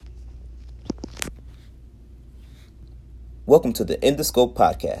Welcome to the In the Scope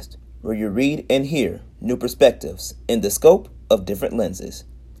podcast, where you read and hear new perspectives in the scope of different lenses.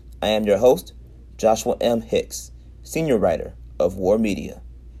 I am your host, Joshua M. Hicks, senior writer of War Media.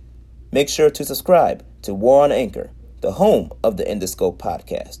 Make sure to subscribe to War on Anchor, the home of the In the Scope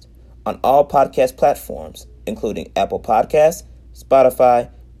podcast, on all podcast platforms, including Apple Podcasts,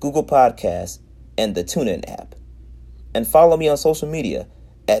 Spotify, Google Podcasts, and the TuneIn app. And follow me on social media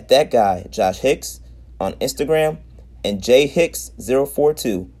at that guy, Josh Hicks, on Instagram, and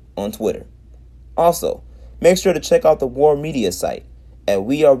jhicks042 on Twitter. Also, make sure to check out the War Media site at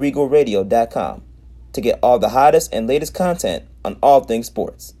weareregalradio.com to get all the hottest and latest content on all things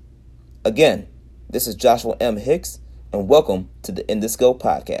sports. Again, this is Joshua M. Hicks, and welcome to the In the Scope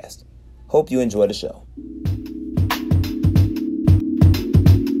podcast. Hope you enjoy the show.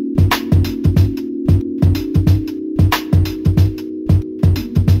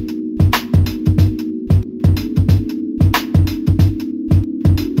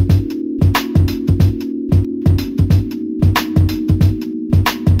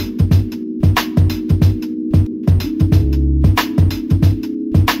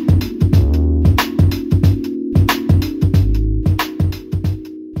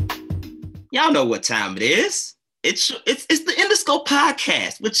 Y'all know what time it is. It's the In the Scope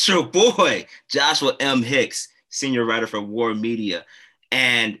podcast with your boy, Joshua M. Hicks, senior writer for War Media.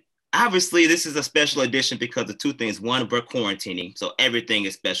 And obviously, this is a special edition because of two things. One, we're quarantining, so everything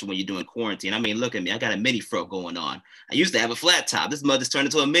is special when you're doing quarantine. I mean, look at me. I got a mini fro going on. I used to have a flat top. This mother's turned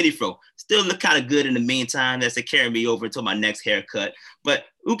into a mini fro. Still look kind of good in the meantime. That's to carry me over until my next haircut. But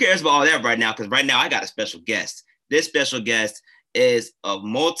who cares about all that right now? Because right now, I got a special guest. This special guest is a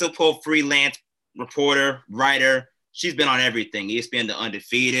multiple freelance reporter, writer. She's been on everything. ESPN, The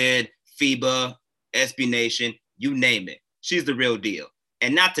Undefeated, FIBA, SB Nation, you name it. She's the real deal.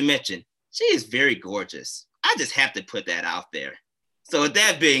 And not to mention, she is very gorgeous. I just have to put that out there. So with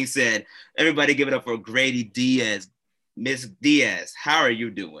that being said, everybody give it up for Grady Diaz. Miss Diaz, how are you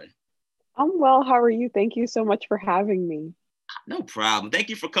doing? I'm well. How are you? Thank you so much for having me. No problem. Thank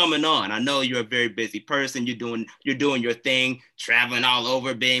you for coming on. I know you're a very busy person. You're doing your thing, traveling all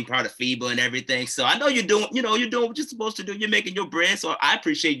over, being part of FIBA and everything. So I know you're doing what you're supposed to do. You're making your brand. So I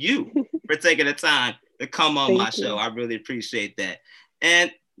appreciate you for taking the time to come on my show. I really appreciate that.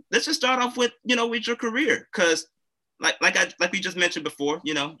 And let's just start off with your career, because like we just mentioned before,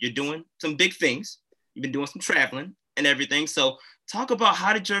 you're doing some big things. You've been doing some traveling and everything. So talk about,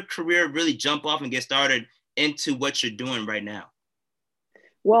 how did your career really jump off and get started into what you're doing right now?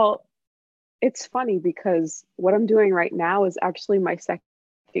 Well, it's funny because what I'm doing right now is actually my second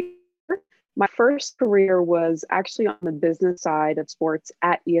career. My first career was actually on the business side of sports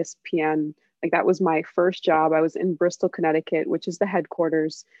at ESPN. Like, that was my first job. I was in Bristol, Connecticut, which is the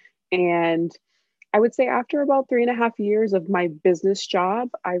headquarters. And I would say after about 3.5 years of my business job,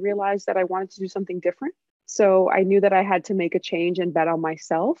 I realized that I wanted to do something different. So I knew that I had to make a change and bet on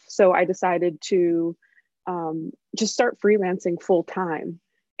myself. So I decided to just start freelancing full time.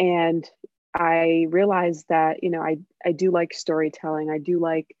 And I realized that, I do like storytelling. I do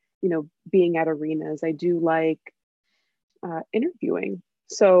like, being at arenas. I do like interviewing.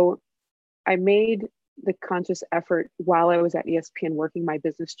 So I made the conscious effort while I was at ESPN working my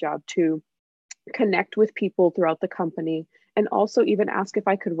business job to connect with people throughout the company, and also even ask if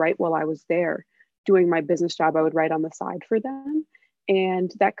I could write while I was there doing my business job. I would write on the side for them.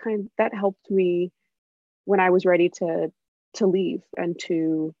 And that helped me when I was ready to leave and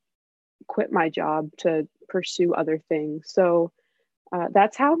to quit my job to pursue other things. So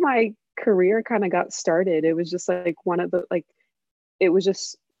that's how my career kind of got started. It was just like it was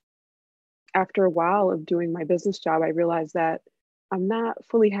just after a while of doing my business job, I realized that I'm not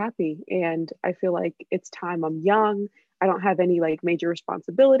fully happy, and I feel like it's time. I'm young. I don't have any like major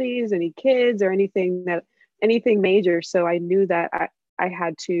responsibilities, any kids or anything major. So I knew that I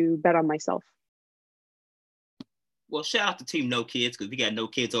had to bet on myself. Well, shout out to Team No Kids, because we got no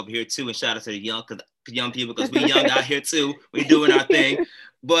kids over here too, and shout out to the young people, because we young out here too. We doing our thing.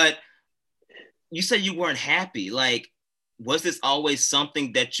 But you said you weren't happy. Like, was this always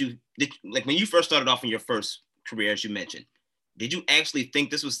something that you did? Like, when you first started off in your first career, as you mentioned, did you actually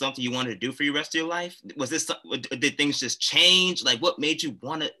think this was something you wanted to do for your rest of your life? Did things just change? Like, what made you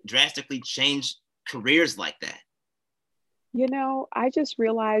want to drastically change careers like that? I just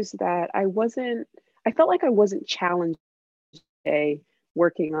realized that I felt like I wasn't challenged today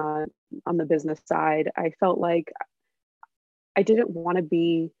working on the business side. I felt like I didn't want to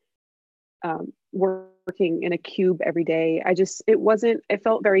be working in a cube every day. It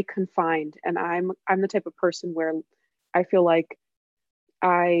felt very confined. And I'm the type of person where I feel like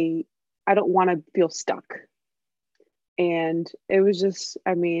I don't want to feel stuck. And it was just,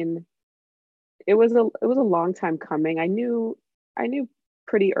 I mean, it was a long time coming. I knew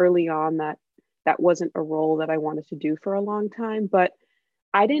pretty early on that that wasn't a role that I wanted to do for a long time, but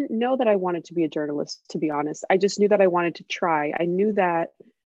I didn't know that I wanted to be a journalist, to be honest. I just knew that I wanted to try. I knew that,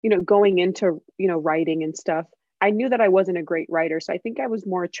 going into, writing and stuff, I knew that I wasn't a great writer. So I think I was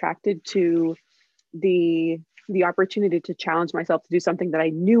more attracted to the the opportunity to challenge myself to do something that I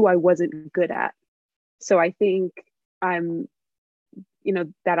knew I wasn't good at. So I think I'm,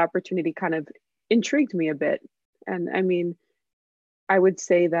 that opportunity kind of intrigued me a bit. And I mean, I would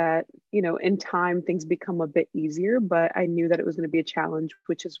say that, in time things become a bit easier, but I knew that it was going to be a challenge,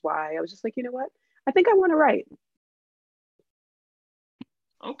 which is why I was just like, you know what? I think I want to write.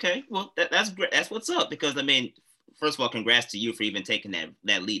 Okay, well that's great. That's what's up. Because I mean, first of all, congrats to you for even taking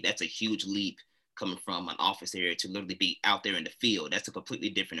that leap. That's a huge leap coming from an office area to literally be out there in the field. That's a completely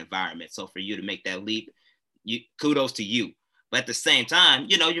different environment. So for you to make that leap, you kudos to you. But at the same time,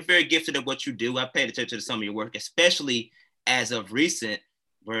 you're very gifted at what you do. I paid attention to some of your work, especially as of recent,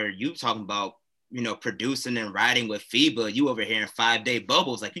 where you talking about producing and writing with FIBA. You over here in 5-day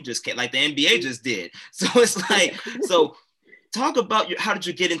bubbles, like you just can't, like the NBA just did. So it's like so talk about how did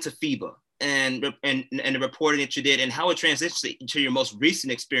you get into FIBA and the reporting that you did and how it transitioned to your most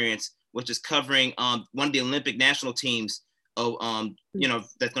recent experience, which is covering one of the Olympic national teams. That's going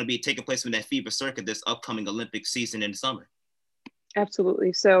to be taking place in that FIBA circuit this upcoming Olympic season in the summer.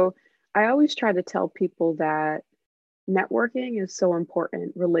 Absolutely. So I always try to tell people that networking is so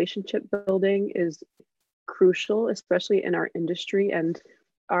important. Relationship building is crucial, especially in our industry. And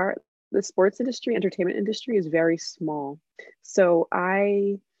the sports industry, entertainment industry is very small. So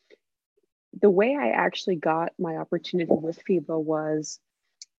the way I actually got my opportunity with FIBA was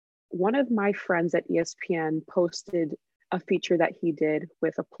one of my friends at ESPN posted a feature that he did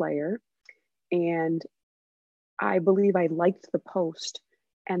with a player. And I believe I liked the post.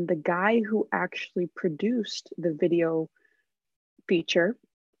 And the guy who actually produced the video feature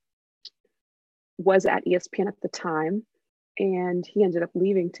was at ESPN at the time. And he ended up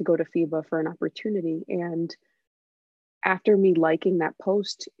leaving to go to FIBA for an opportunity. And after me liking that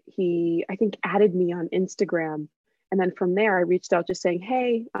post, he, I think, added me on Instagram. And then from there, I reached out just saying,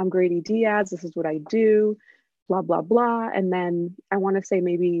 hey, I'm Grady Diaz. This is what I do, blah, blah, blah. And then I want to say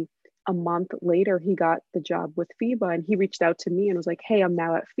maybe a month later, he got the job with FIBA and he reached out to me and was like, hey, I'm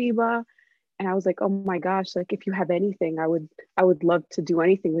now at FIBA. And I was like, oh my gosh, like if you have anything, I would love to do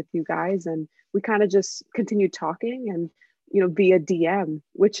anything with you guys. And we kind of just continued talking and, via DM,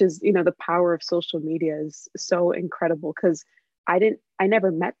 which is, the power of social media is so incredible because I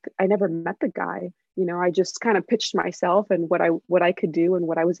never met the guy. I just kind of pitched myself and what I could do and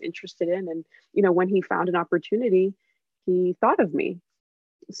what I was interested in. And, when he found an opportunity, he thought of me.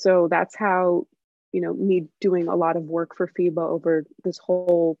 So that's how, me doing a lot of work for FIBA over this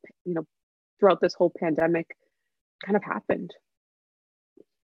whole, throughout this whole pandemic kind of happened.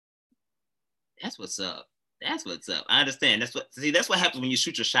 That's what's up. That's what's up. I understand. That's what happens when you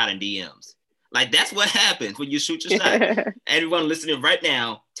shoot your shot in DMs. Like that's what happens when you shoot your shot. Everyone listening right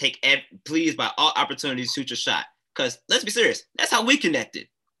now, please by all opportunities shoot your shot. Because let's be serious, that's how we connected.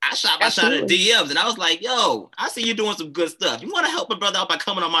 I shot my shot in DMs and I was like, yo, I see you doing some good stuff. You want to help a brother out by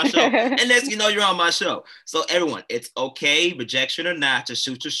coming on my show? And next you know, you're on my show. So everyone, it's okay, rejection or not, to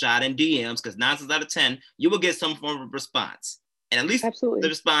shoot your shot in DMs because 9 times out of 10, you will get some form of response. And at least the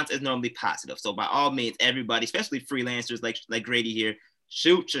response is normally positive. So by all means, everybody, especially freelancers like Grady here,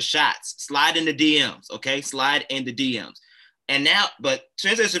 shoot your shots. Slide in the DMs, okay? Slide in the DMs. And now, but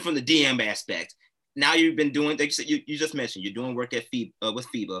transition from the DM aspect, now you've been doing, like you said, you just mentioned, you're doing work at FIBA, with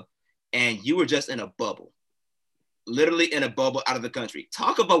FIBA, and you were just in a bubble, literally in a bubble out of the country.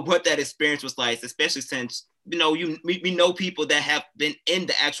 Talk about what that experience was like, especially since, we know people that have been in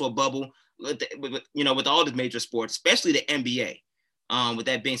the actual bubble, with all the major sports, especially the NBA, with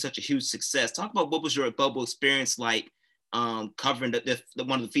that being such a huge success. Talk about what was your bubble experience like, covering the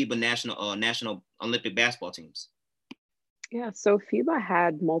one of the FIBA national Olympic basketball teams. Yeah, so FIBA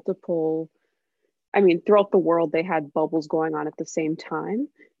had multiple, throughout the world, they had bubbles going on at the same time,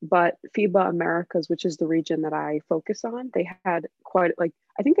 but FIBA Americas, which is the region that I focus on, they had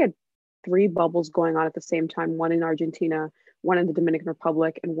I think they had 3 bubbles going on at the same time, one in Argentina, one in the Dominican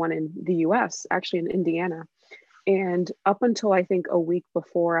Republic, and one in the US, actually in Indiana. And up until I think a week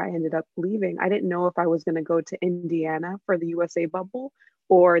before I ended up leaving, I didn't know if I was going to go to Indiana for the USA bubble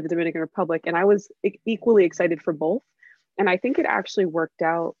or the Dominican Republic. And I was equally excited for both. And I think it actually worked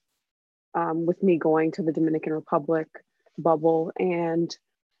out with me going to the Dominican Republic bubble. And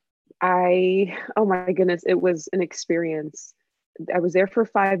oh my goodness, it was an experience. I was there for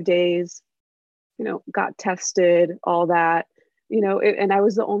 5 days. got tested, all that, and I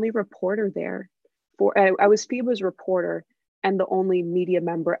was the only reporter there I was FIBA's reporter and the only media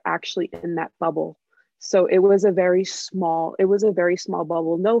member actually in that bubble. So it was a very small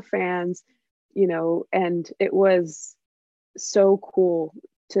bubble, no fans, and it was so cool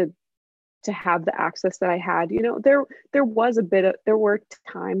to have the access that I had. There were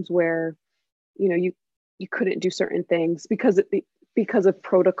times where, you couldn't do certain things because of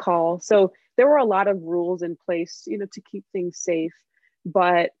protocol. So there were a lot of rules in place, to keep things safe.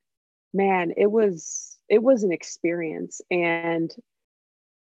 But man, it was an experience. And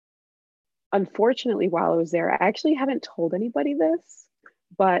unfortunately, while I was there, I actually haven't told anybody this,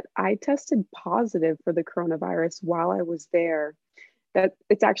 but I tested positive for the coronavirus while I was there. That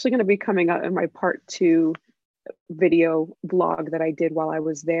it's actually going to be coming out in my part 2 video vlog that I did while I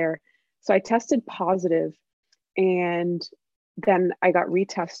was there. So I tested positive, and then I got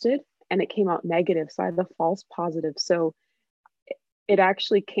retested and it came out negative. So I had the false positive. So it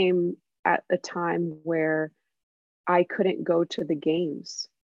actually came at a time where I couldn't go to the games.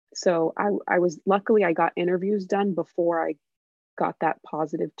 So luckily I got interviews done before I got that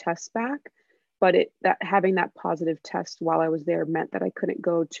positive test back. But having that positive test while I was there meant that I couldn't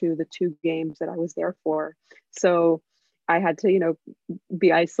go to the 2 games that I was there for. So I had to,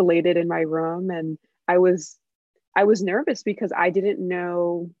 be isolated in my room, and I was nervous because I didn't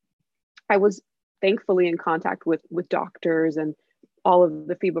know. I was thankfully in contact with doctors and all of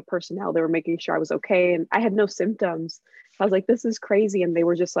the FIBA personnel. They were making sure I was okay, and I had no symptoms. I was like, this is crazy. And they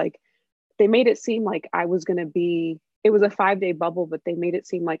were just like, they made it seem like I was going to be, it was a 5-day bubble, but they made it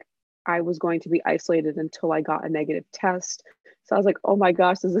seem like I was going to be isolated until I got a negative test. So I was like, oh my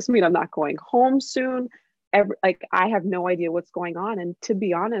gosh, does this mean I'm not going home soon? I have no idea what's going on. And to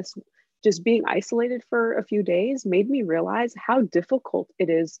be honest, just being isolated for a few days made me realize how difficult it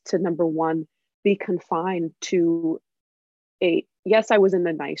is to, number one, be confined to yes, I was in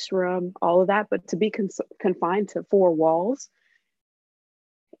the nice room, all of that, but to be confined to 4 walls,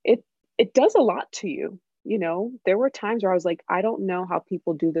 it does a lot to you. There were times where I was like, I don't know how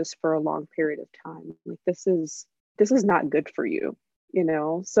people do this for a long period of time. Like, this is not good for you,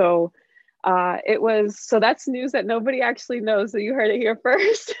 So that's news that nobody actually knows. So you heard it here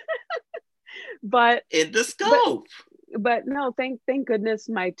first. But in the scope. But no, thank goodness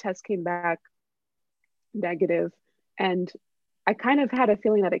my test came back negative, and I kind of had a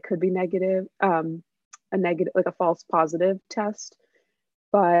feeling that it could be negative, a negative, like a false positive test.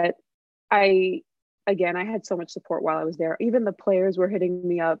 But I had so much support while I was there. Even the players were hitting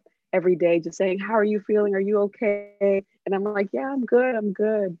me up every day, just saying, how are you feeling? Are you okay? And I'm like, yeah, I'm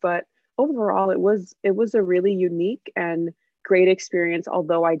good. But overall, it was a really unique and great experience,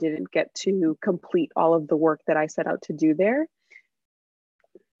 although I didn't get to complete all of the work that I set out to do there.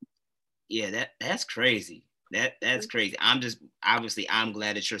 Yeah, that's crazy. That's crazy. I'm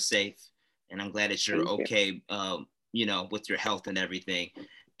glad that you're safe, and I'm glad that you're okay, with your health and everything.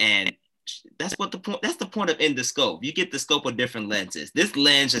 And that's the point of In the Scope. You get the scope of different lenses. This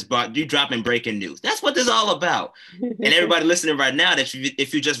lens just brought you dropping breaking news. That's what this is all about. And everybody listening right now,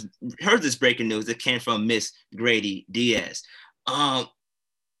 if you just heard this breaking news, it came from Miss Grady Diaz.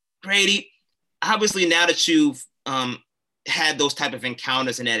 Grady, obviously now that you've had those type of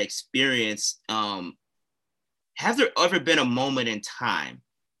encounters and that experience, has there ever been a moment in time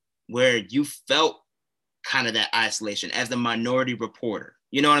where you felt kind of that isolation as the minority reporter?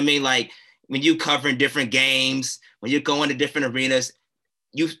 You know what I mean? Like, when you covering different games, when you're going to different arenas,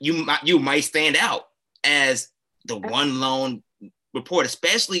 you might stand out as the one lone reporter,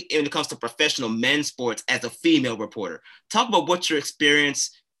 especially when it comes to professional men's sports as a female reporter. Talk about what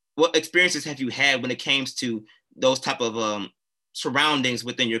experiences have you had when it comes to those type of surroundings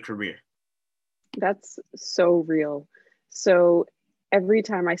within your career? That's so real. So every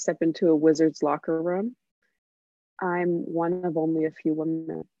time I step into a Wizards locker room, I'm one of only a few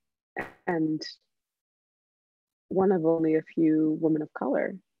women and one of only a few women of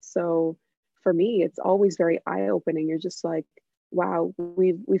color. So for me, it's always very eye-opening. You're just like, wow,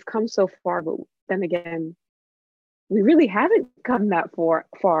 we've come so far, but then again, we really haven't come that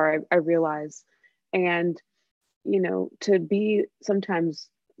far, I realize. And, to be sometimes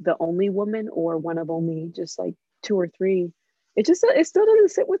the only woman or one of only just like 2 or 3, it still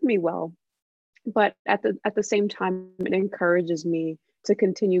doesn't sit with me well. But at the same time, it encourages me to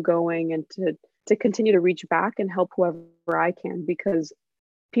continue going and to continue to reach back and help whoever I can, because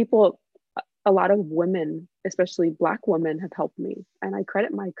a lot of women, especially Black women, have helped me. And I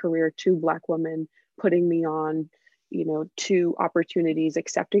credit my career to Black women putting me on, 2 opportunities,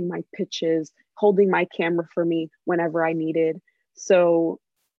 accepting my pitches, holding my camera for me whenever I needed. So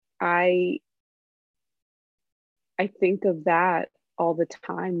I I think of that all the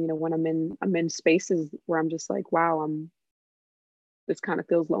time, you know, when I'm in spaces where I'm just like, wow, this kind of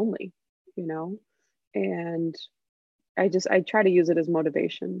feels lonely, you know? And I try to use it as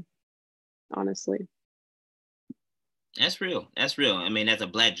motivation, honestly. That's real. That's real. I mean, as a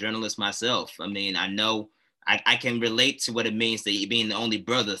Black journalist myself, I mean, I know I can relate to what it means to being the only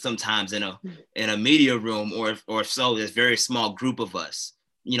brother sometimes in a media room, or so there's a very small group of us,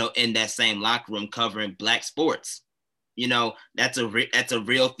 you know, in that same locker room covering Black sports. You know, that's a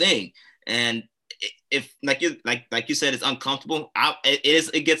real thing. And if like you said, it's uncomfortable.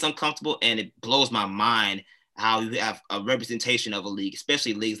 It gets uncomfortable, and it blows my mind how you have a representation of a league,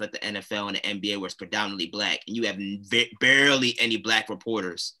 especially leagues like the NFL and the NBA, where it's predominantly Black, and you have barely any Black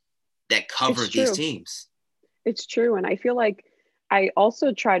reporters that cover It's these true. teams. It's true. And I feel like I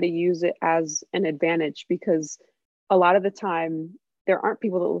also try to use it as an advantage because a lot of the time there aren't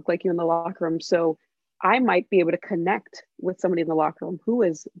people that look like you in the locker room. So I might be able to connect with somebody in the locker room who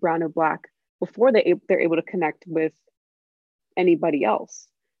is brown or Black before they're able to connect with anybody else.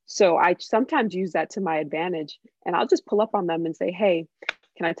 So I sometimes use that to my advantage, and I'll just pull up on them and say, "Hey,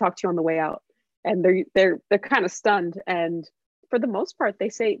 can I talk to you on the way out?" And they're kind of stunned, and for the most part, they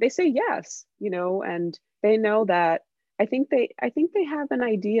say yes, you know, and they know that I think they have an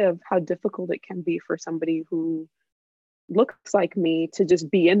idea of how difficult it can be for somebody who looks like me to just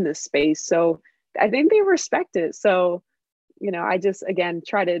be in this space. So I think they respect it. So, you know, I just again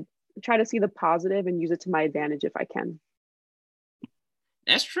try to see the positive and use it to my advantage if I can.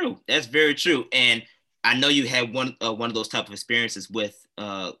 That's true. That's very true. And I know you had one of those type of experiences with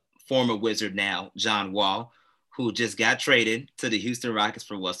former Wizard now John Wall, who just got traded to the Houston Rockets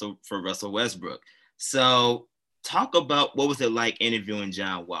for Russell Westbrook. So talk about what was it like interviewing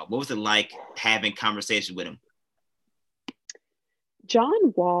John Wall? What was it like having conversation with him?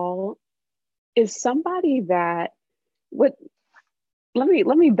 John Wall is somebody that what let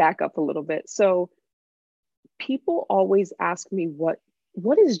me back up a little bit. So people always ask me what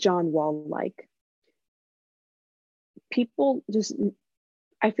is John Wall like? People just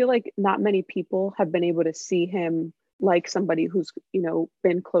I feel like not many people have been able to see him like somebody who's, you know,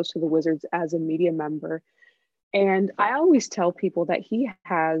 been close to the Wizards as a media member. And I always tell people that he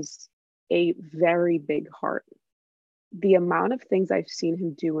has a very big heart. The amount of things I've seen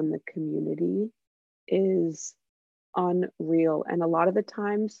him do in the community is unreal. And a lot of the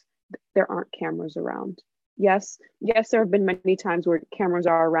times there aren't cameras around. Yes, there have been many times where cameras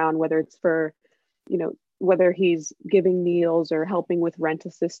are around, whether it's for, you know, whether he's giving meals or helping with rent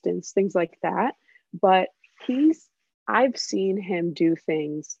assistance, things like that. But he's, I've seen him do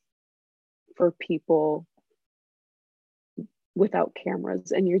things for people without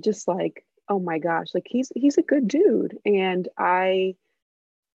cameras. And you're just like, oh my gosh, like he's a good dude. And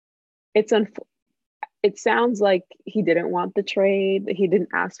it's it sounds like he didn't want the trade, he didn't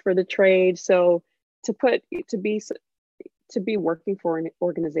ask for the trade. So to put to be working for an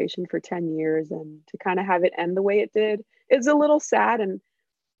organization for 10 years and to kind of have it end the way it did is a little sad. And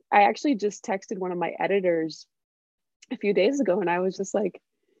I actually just texted one of my editors a few days ago and I was just like,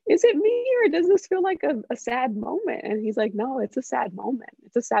 is it me or does this feel like a sad moment? And he's like, no, it's a sad moment.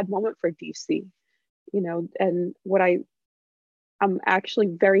 It's a sad moment for DC, you know, and I'm actually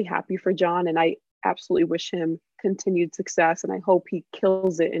very happy for John and I absolutely wish him continued success and I hope he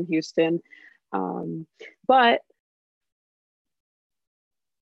kills it in Houston. But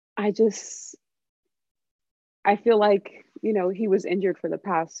I just, I feel like, you know, he was injured for the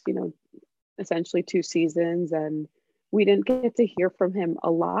past, you know, essentially 2 seasons and we didn't get to hear from him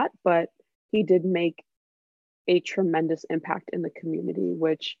a lot, but he did make a tremendous impact in the community,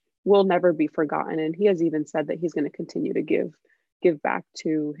 which will never be forgotten. And he has even said that he's going to continue to give back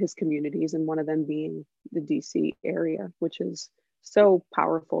to his communities, and one of them being the DC area, which is so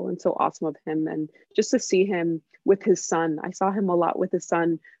powerful and so awesome of him. And just to see him with his son, I saw him a lot with his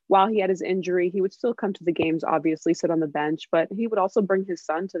son while he had his injury. He would still come to the games, obviously sit on the bench, but he would also bring his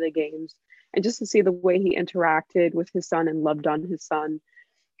son to the games. And just to see the way he interacted with his son and loved on his son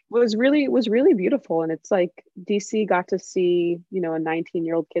was really beautiful. And it's like DC got to see, you know, a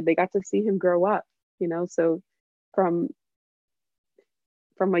 19-year-old kid, they got to see him grow up, you know, so from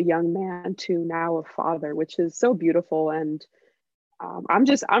a young man to now a father, which is so beautiful. And I'm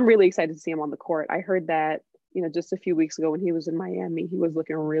really excited to see him on the court. I heard that, you know, just a few weeks ago when he was in Miami, he was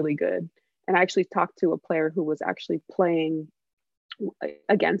looking really good. And I actually talked to a player who was actually playing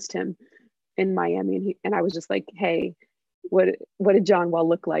against him in Miami, and I was just like, hey, what did John Wall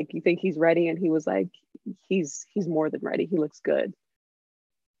look like? You think he's ready? And he was like, he's more than ready. He looks good.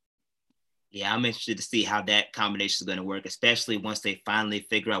 Yeah, I'm interested to see how that combination is going to work, especially once they finally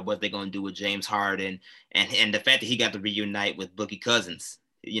figure out what they're going to do with James Harden and the fact that he got to reunite with Boogie Cousins,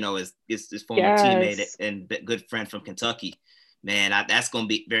 his former teammate Yes. and good friend from Kentucky. Man, that's going to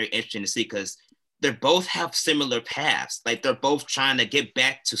be very interesting to see because they both have similar paths. Like they're both trying to get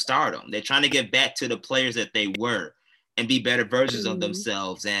back to stardom. They're trying to get back to the players that they were and be better versions of Mhm.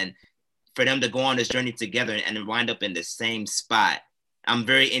 themselves. And for them to go on this journey together and wind up in the same spot, I'm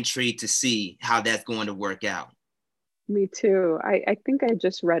very intrigued to see how that's going to work out. Me too. I think I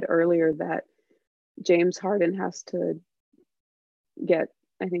just read earlier that James Harden has to get,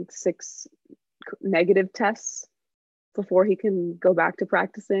 I think, 6 negative tests before he can go back to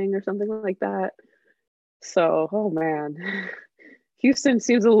practicing or something like that. So, oh man, Houston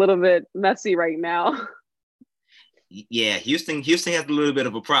seems a little bit messy right now. Yeah, Houston has a little bit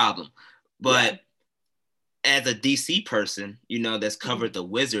of a problem, Yeah. but as a DC person, that's covered the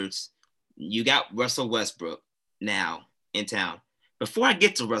Wizards, you got Russell Westbrook now in town. Before I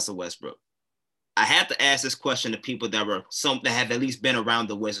get to Russell Westbrook, I have to ask this question to people that have at least been around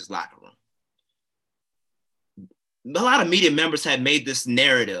the Wizards locker room. A lot of media members have made this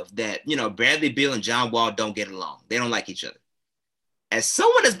narrative that, Bradley Beal and John Wall don't get along. They don't like each other. As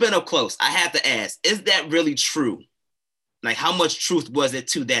someone that's been up close, I have to ask, is that really true? Like, how much truth was it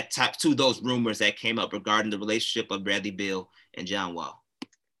to those rumors that came up regarding the relationship of Bradley Beal and John Wall?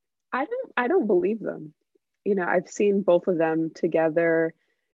 I don't believe them. I've seen both of them together.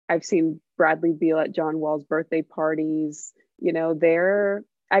 I've seen Bradley Beal at John Wall's birthday parties.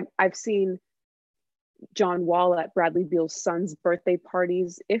 I've seen John Wall at Bradley Beal's son's birthday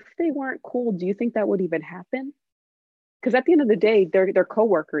parties. If they weren't cool, do you think that would even happen? Because at the end of the day, they're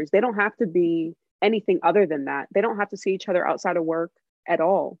coworkers. They don't have to be anything other than that. They don't have to see each other outside of work at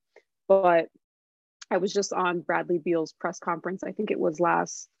all. But I was just on Bradley Beal's press conference. I think it was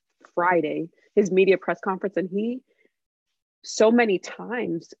last Friday, his media press conference, and he so many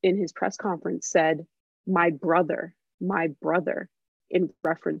times in his press conference said, my brother, in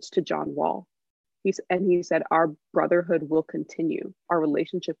reference to John Wall. He said, our brotherhood will continue, our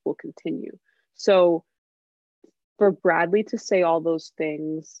relationship will continue. So for Bradley to say all those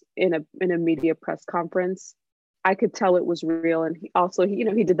things in a media press conference, I could tell it was real. And he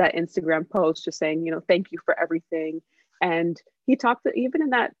did that Instagram post just saying, thank you for everything. And he talked, even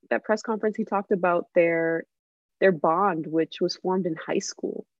in that press conference, he talked about their bond, which was formed in high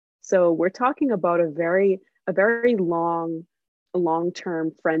school. So we're talking about a very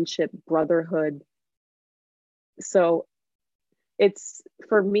long-term friendship, brotherhood. So it's,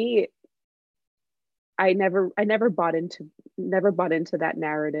 for me, I never bought into that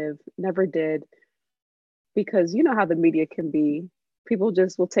narrative, never did, because you know how the media can be. People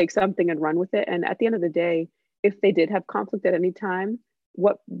just will take something and run with it. And at the end of the day, if they did have conflict at any time,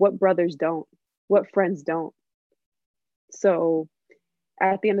 what brothers don't, what friends don't. So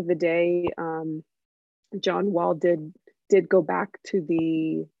at the end of the day, John Wall did go back to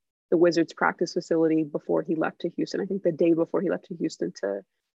the Wizards practice facility before he left to Houston. I think the day before he left to Houston to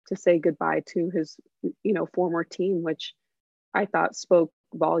say goodbye to his former team, which I thought spoke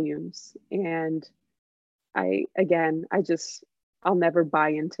volumes. And I'll never buy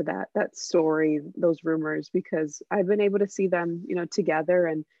into that story, those rumors, because I've been able to see them, together.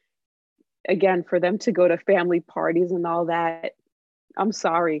 And again, for them to go to family parties and all that, I'm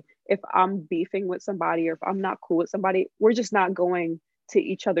sorry. If I'm beefing with somebody or if I'm not cool with somebody, we're just not going to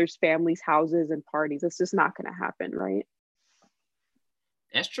each other's families' houses and parties. It's just not going to happen, right?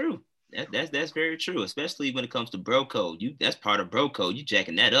 That's true. That's very true, especially when it comes to bro code. That's part of bro code. You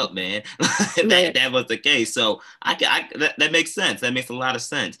jacking that up, man. Right. that was the case. So that makes sense. That makes a lot of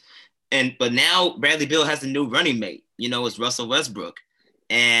sense. But now Bradley Beal has a new running mate. It's Russell Westbrook,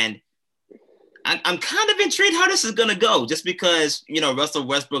 and I'm kind of intrigued how this is gonna go. Just because Russell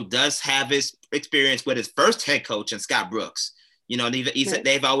Westbrook does have his experience with his first head coach and Scott Brooks. Right.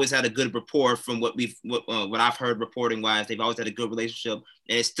 They've always had a good rapport from what I've heard reporting wise. They've always had a good relationship,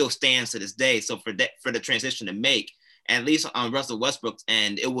 and it still stands to this day. So for the transition to make, at least on Russell Westbrook's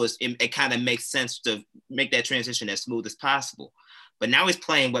end, it kind of makes sense to make that transition as smooth as possible. But now he's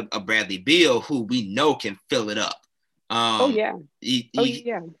playing with a Bradley Beal who we know can fill it up. Oh yeah. He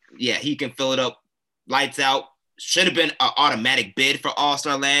can fill it up, lights out. Should have been an automatic bid for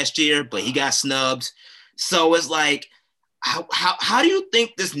All-Star last year, but he got snubbed. So it's like, how do you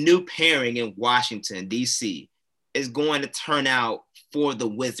think this new pairing in Washington, D.C. is going to turn out for the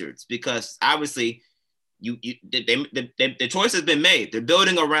Wizards? Because obviously the choice has been made. They're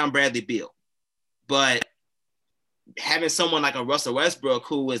building around Bradley Beal. But having someone like a Russell Westbrook,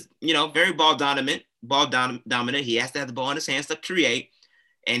 who is, very ball dominant, he has to have the ball in his hands to create.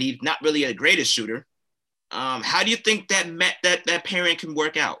 and he's not really the greatest shooter. How do you think that pairing can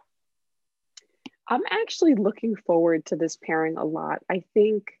work out? I'm actually looking forward to this pairing a lot. I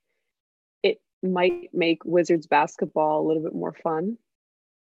think it might make Wizards basketball a little bit more fun,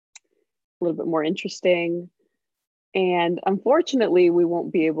 a little bit more interesting. And unfortunately, we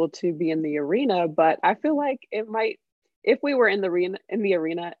won't be able to be in the arena, but I feel like it might, if we were in the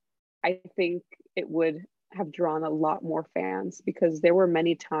arena, I think it would have drawn a lot more fans, because there were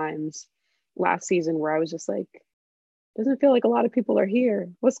many times last season where I was just like, doesn't feel like a lot of people are here.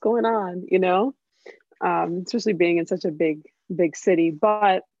 What's going on? Especially being in such a big city.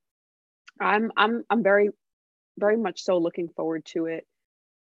 But I'm very, very much so looking forward to it.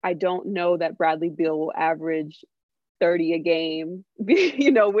 I don't know that Bradley Beal will average 30 a game,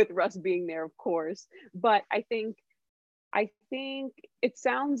 with Russ being there, of course. But I think it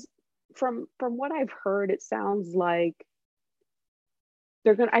sounds, from what I've heard, it sounds like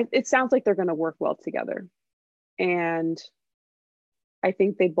they're gonna work well together. And I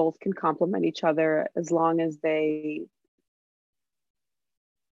think they both can complement each other as long as they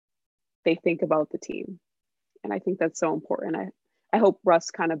think about the team. And I think that's so important. I hope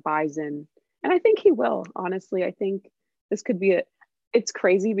Russ kind of buys in. And I think he will, honestly. I think this could be it's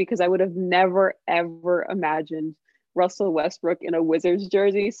crazy because I would have never, ever imagined Russell Westbrook in a Wizards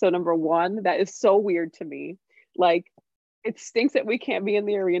jersey. So number one, that is so weird to me. Like, it stinks that we can't be in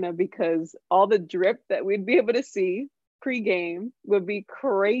the arena, because all the drip that we'd be able to see pre-game would be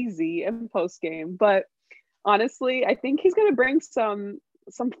crazy and post-game. But honestly, I think he's going to bring some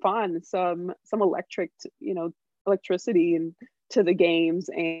fun, some electricity and to the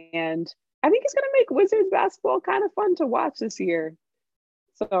games. And I think he's going to make Wizards basketball kind of fun to watch this year.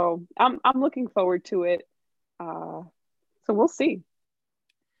 So I'm looking forward to it. So we'll see.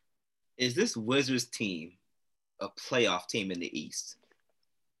 Is this Wizards team a playoff team in the East?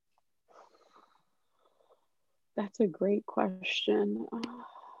 That's a great question.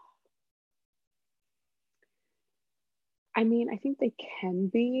 I mean, I think they can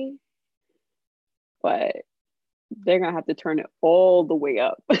be, but they're gonna have to turn it all the way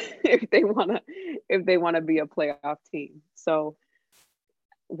up if they wanna be a playoff team. So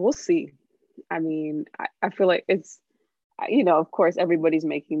we'll see. I mean, I feel like it's, of course, everybody's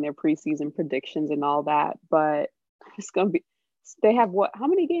making their preseason predictions and all that, but it's gonna be. They have how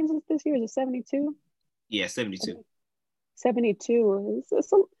many games is this year? Is it 72? Yeah, 72. 72.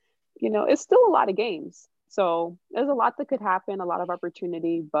 It's still a lot of games. So there's a lot that could happen, a lot of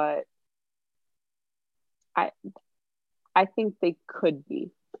opportunity, but I think they could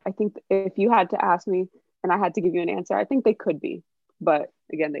be. I think if you had to ask me and I had to give you an answer, I think they could be. But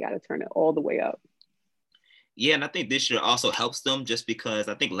again, they got to turn it all the way up. Yeah, and I think this year also helps them, just because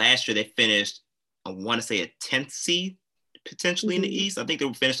I think last year they finished, I want to say, a 10th seed potentially in the East. I think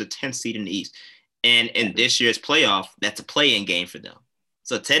they finished a 10th seed in the East. And in this year's playoff, that's a play-in game for them.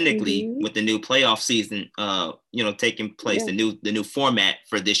 So technically, with the new playoff season, taking place, the new format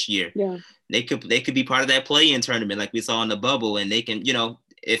for this year, they could be part of that play-in tournament like we saw in the bubble, and they can,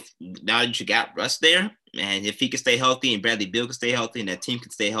 if now that you got Russ there, and if he can stay healthy and Bradley Beal can stay healthy and that team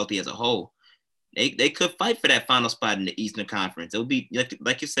can stay healthy as a whole, they could fight for that final spot in the Eastern Conference. It'll be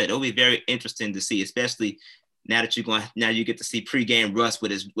like you said, it'll be very interesting to see, especially now that you get to see pregame Russ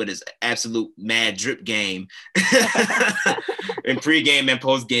with his absolute mad drip game in pregame and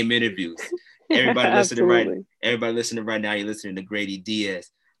postgame interviews. Everybody listening right now, you're listening to Grady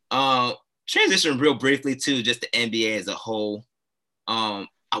Diaz. Transition real briefly to just the NBA as a whole. I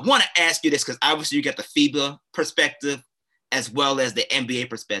want to ask you this because obviously you got the FIBA perspective as well as the NBA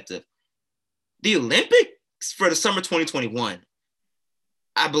perspective. The Olympics for the summer 2021,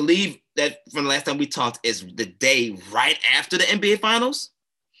 I believe that from the last time we talked, is the day right after the NBA Finals.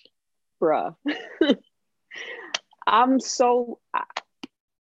 Bruh.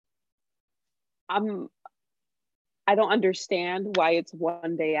 I don't understand why it's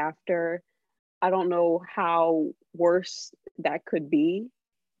one day after. I don't know how worse that could be.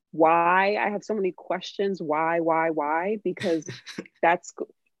 Why? I have so many questions. Why? Because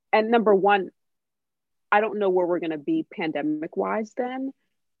and number one, I don't know where we're going to be pandemic wise then,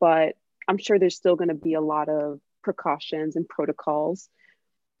 but I'm sure there's still going to be a lot of precautions and protocols.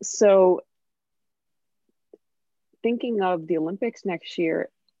 So thinking of the Olympics next year,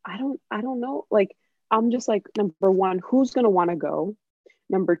 I don't know. Like, I'm just like, number one, who's going to want to go?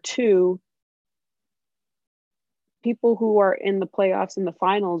 Number two, people who are in the playoffs and the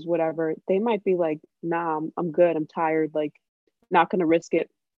finals, whatever, they might be like, nah, I'm good. I'm tired. Like, not going to risk it.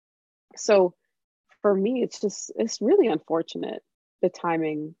 So for me, it's really unfortunate, the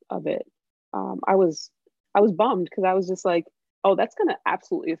timing of it. I was bummed because I was just like, Oh, that's going to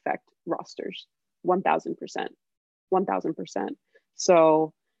absolutely affect rosters. 1000%. 1000%.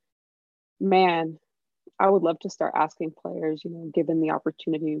 So, man, I would love to start asking players, given the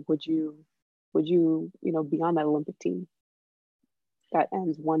opportunity, would you be on that Olympic team that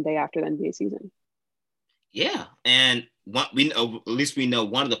ends one day after the NBA season? Yeah, and we know, at least we know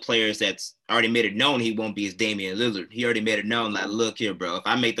one of the players that's already made it known he won't be is Damian Lillard. He already made it known, like, look here, bro, if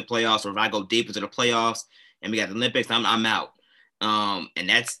I make the playoffs or if I go deep into the playoffs and we got the Olympics, I'm out. And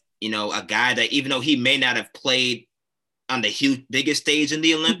that's, a guy that even though he may not have played on the huge biggest stage in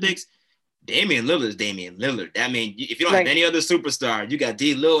the Olympics, Damian Lillard is Damian Lillard. I mean, if you don't have any other superstar, you got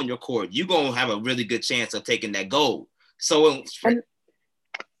D. Lil on your court, you're going to have a really good chance of taking that gold. So,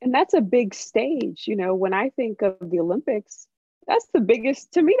 and that's a big stage. When I think of the Olympics, that's the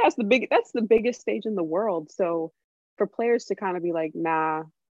biggest, to me, that's the biggest stage in the world. So for players to kind of be like, nah,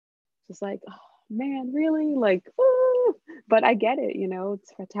 just like, oh man, really? Like, ooh. But I get it,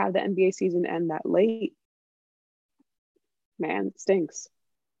 to have the NBA season end that late, man, it stinks.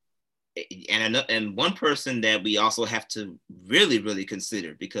 And one person that we also have to really, really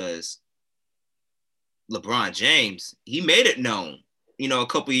consider, because LeBron James, he made it known, a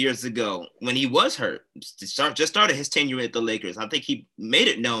couple of years ago when he was hurt, just started his tenure at the Lakers. I think he made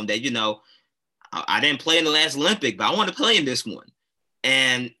it known that, I didn't play in the last Olympic, but I want to play in this one.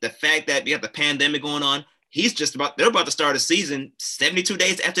 And the fact that we got the pandemic going on, they're about to start a season 72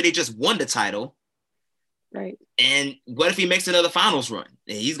 days after they just won the title. Right. And what if he makes another finals run?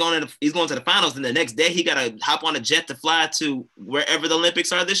 He's going to the finals, and the next day he got to hop on a jet to fly to wherever the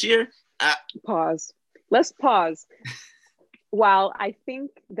Olympics are this year. Pause. Let's pause. While I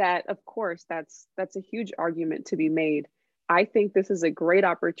think that, of course, that's a huge argument to be made, I think this is a great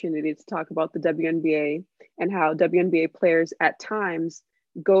opportunity to talk about the WNBA and how WNBA players at times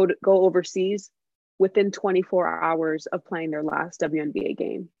go overseas within 24 hours of playing their last WNBA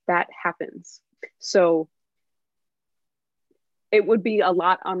game. That happens. So it would be a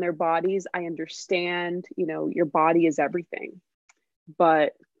lot on their bodies. I understand, your body is everything.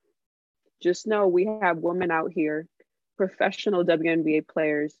 But just know we have women out here, professional WNBA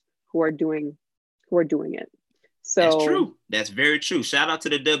players who are doing it. So that's true. That's very true. Shout out to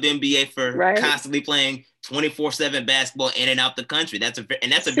the WNBA for constantly playing 24/7 basketball in and out the country. That's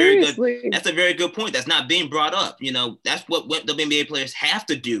a very good point. That's not being brought up. That's what WNBA players have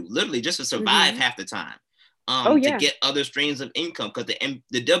to do, literally, just to survive half the time. To get other streams of income, because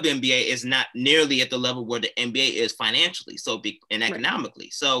the WNBA is not nearly at the level where the NBA is financially, and economically.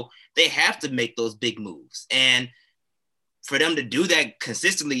 Right. So they have to make those big moves, and for them to do that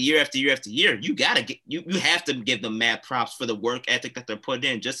consistently year after year after year, you have to give them mad props for the work ethic that they're putting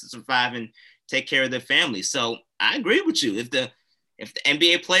in just to survive and take care of their families. So I agree with you. If the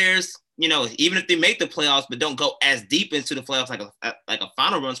NBA players, even if they make the playoffs but don't go as deep into the playoffs like a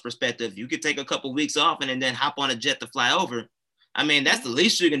final runs perspective, you could take a couple weeks off and then hop on a jet to fly over. I mean, that's the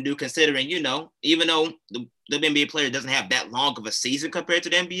least you can do, considering, even though the NBA player doesn't have that long of a season compared to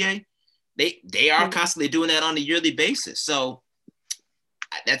the NBA, they are constantly doing that on a yearly basis. So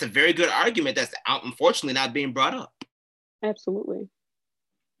that's a very good argument that's unfortunately not being brought up. Absolutely.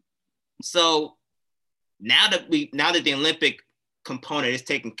 So now that the Olympic component is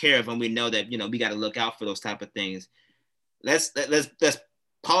taken care of, and we know that, we got to look out for those type of things, let's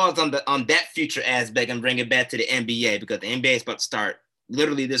pause on that future aspect and bring it back to the NBA, because the NBA is about to start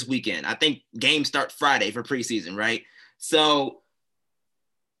literally this weekend. I think games start Friday for preseason, right? So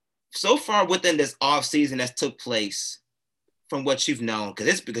far within this off season that's took place, from what you've known,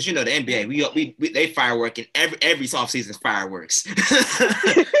 because the NBA, we they firework, and every off season fireworks.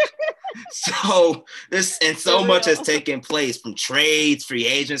 So much has taken place, from trades, free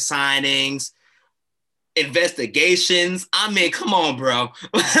agent signings, investigations. I mean, come on, bro.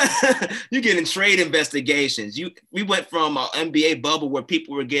 You're getting trade investigations. We went from an NBA bubble where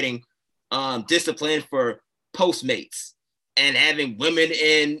people were getting disciplined for Postmates and having women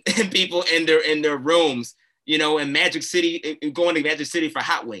and people in their rooms, in Magic City, going to Magic City for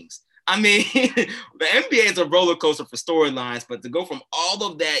hot wings. I mean, the NBA is a roller coaster for storylines, but to go from all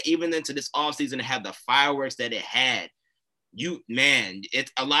of that even into this offseason and have the fireworks that it had,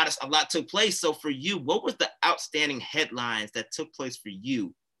 it's a lot took place. So for you, what was the outstanding headlines that took place for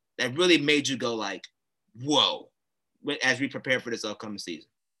you that really made you go like, whoa, as we prepare for this upcoming season?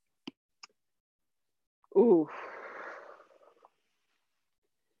 Ooh.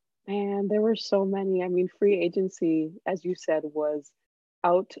 Man, there were so many. I mean, free agency, as you said, was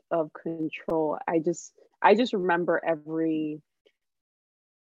out of control. I just remember every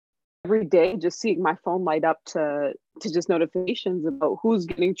day just seeing my phone light up to just notifications about who's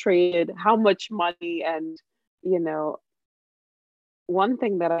getting traded, how much money, and one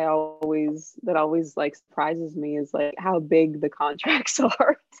thing that always like surprises me is like how big the contracts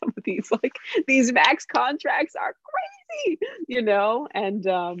are. Some of these max contracts are crazy,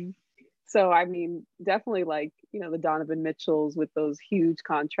 and so I mean, definitely like, the Donovan Mitchells with those huge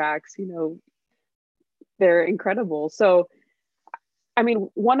contracts, they're incredible. So I mean,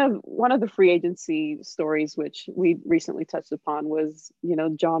 one of the free agency stories which we recently touched upon was,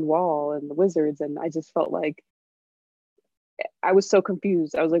 John Wall and the Wizards, and I just felt like I was so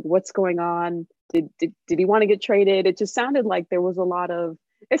confused. I was like, what's going on? Did he want to get traded? It just sounded like there was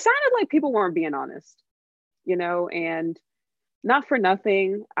it sounded like people weren't being honest, and not for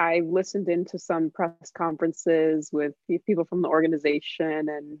nothing. I listened into some press conferences with people from the organization,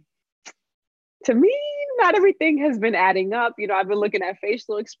 and to me, not everything has been adding up. I've been looking at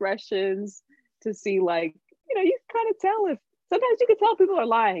facial expressions to see, like, you can kind of tell if sometimes you can tell people are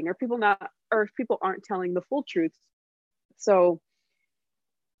lying or if people aren't telling the full truth. So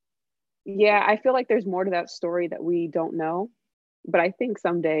yeah, I feel like there's more to that story that we don't know, but I think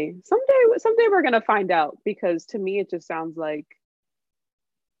someday we're going to find out, because to me, it just sounds like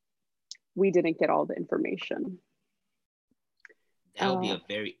we didn't get all the information. That would be a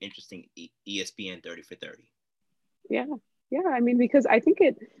very interesting ESPN 30 for 30. Yeah. I mean, because I think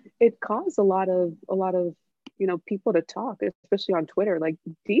it caused a lot of people to talk, especially on Twitter. Like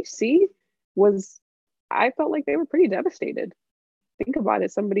DC I felt like they were pretty devastated. Think about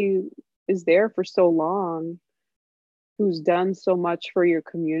it. Somebody is there for so long, who's done so much for your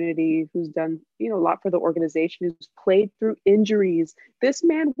community, who's done, a lot for the organization, who's played through injuries. This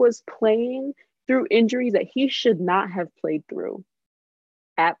man was playing through injuries that he should not have played through.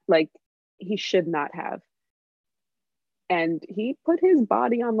 He should not have. And he put his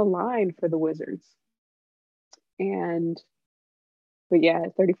body on the line for the Wizards. But yeah,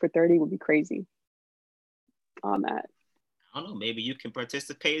 30 for 30 would be crazy on that. I don't know, maybe you can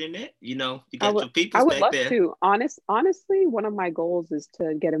participate in it. You got your people I would back love there. to. Honestly, one of my goals is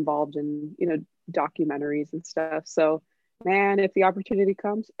to get involved in, documentaries and stuff. So, man, if the opportunity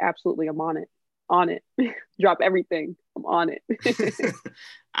comes, absolutely, I'm on it. Drop everything. I'm on it.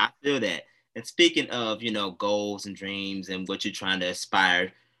 I feel that. And speaking of, goals and dreams and what you're trying to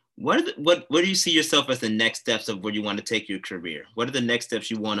aspire, what do you see yourself as the next steps of where you want to take your career? What are the next steps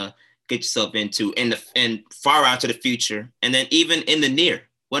you want to get yourself into and far out to the future? And then even in the near,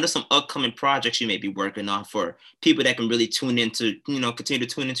 what are some upcoming projects you may be working on for people that can really continue to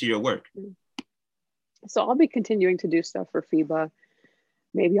tune into your work? So I'll be continuing to do stuff for FIBA.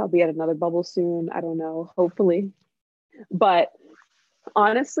 Maybe I'll be at another bubble soon. I don't know, hopefully. But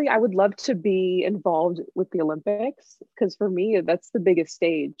honestly, I would love to be involved with the Olympics, because for me, that's the biggest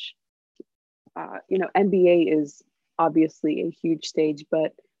stage. NBA is obviously a huge stage,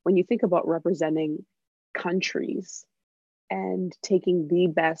 but when you think about representing countries and taking the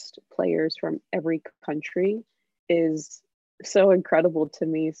best players from every country is so incredible to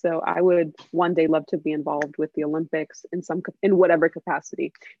me. So I would one day love to be involved with the Olympics in whatever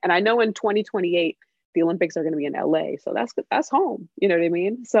capacity. And I know in 2028, the Olympics are going to be in LA. So that's home. You know what I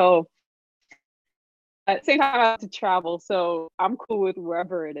mean? So at the same time, I have to travel. So I'm cool with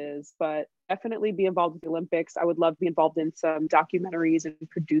wherever it is, but definitely be involved with the Olympics. I would love to be involved in some documentaries and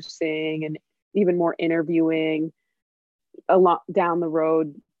producing and even more interviewing. A lot down the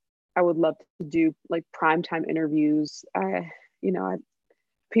road, I would love to do like primetime interviews.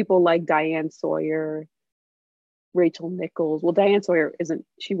 People like Diane Sawyer, Rachel Nichols. Well, Diane Sawyer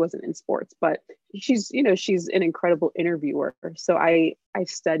wasn't in sports, but she's an incredible interviewer. So I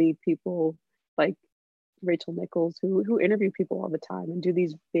study people like Rachel Nichols who interview people all the time and do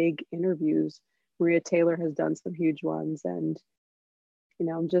these big interviews. Maria Taylor has done some huge ones, and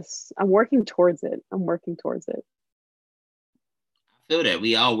I'm working towards it. I feel that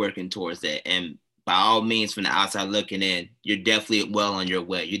we are working towards that, and by all means, from the outside looking in, you're definitely well on your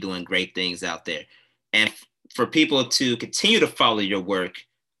way. You're doing great things out there, and for people to continue to follow your work,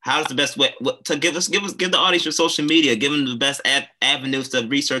 how's the best way to give the audience your social media, give them the best avenues to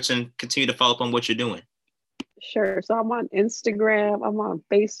research and continue to follow up on what you're doing? Sure. So I'm on Instagram, I'm on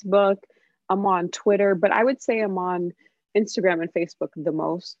Facebook, I'm on Twitter, but I would say I'm on Instagram and Facebook the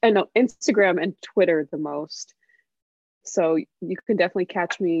most. No, Instagram and Twitter the most. So you can definitely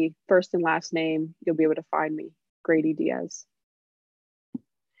catch me first and last name. You'll be able to find me, Grady Diaz.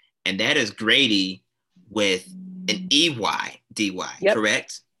 And that is Grady with an EYDY, yep.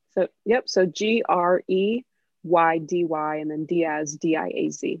 Correct? So, yep. So GREYDY and then Diaz,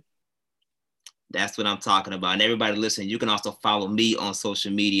 DIAZ. That's what I'm talking about. And everybody listen, you can also follow me on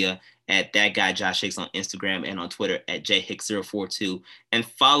social media at that guy Josh Hicks on Instagram and on Twitter at jhicks042. And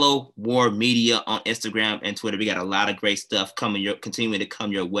follow War Media on Instagram and Twitter. We got a lot of great stuff continuing to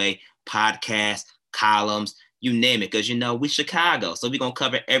come your way. Podcasts, columns, you name it, because we Chicago. So we're gonna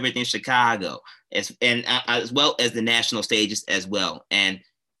cover everything Chicago, as well as the national stages as well. And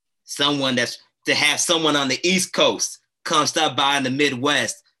to have someone on the East Coast come stop by in the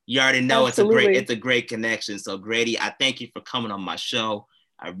Midwest, you already know Absolutely. it's a great connection. So Grady, I thank you for coming on my show.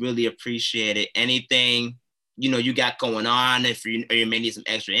 I really appreciate it. Anything you got going on, if you may need some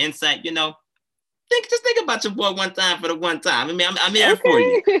extra insight, just think about your boy one time for the one time. I mean, I'm here for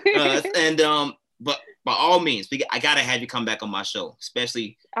you. But by all means, I gotta have you come back on my show,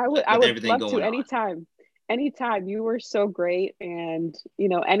 especially I would everything love going to on. Anytime. You were so great, and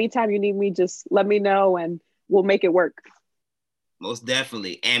anytime you need me, just let me know and we'll make it work. Most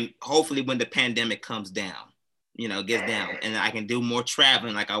definitely. And hopefully when the pandemic comes down, gets down, and I can do more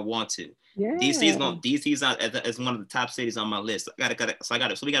traveling like I want to. Yeah. DC's as one of the top cities on my list. So we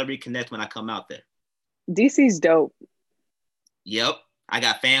gotta reconnect when I come out there. DC's dope. Yep. I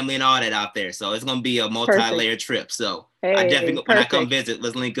got family and all that out there. So it's gonna be a multi-layered trip. So I definitely, when I come visit,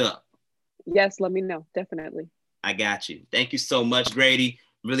 let's link up. Yes, let me know. Definitely. I got you. Thank you so much, Grady.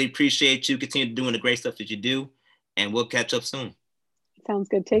 Really appreciate you. Continue doing the great stuff that you do, and we'll catch up soon. Sounds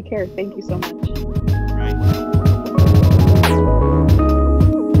good. Take care. Thank you so much.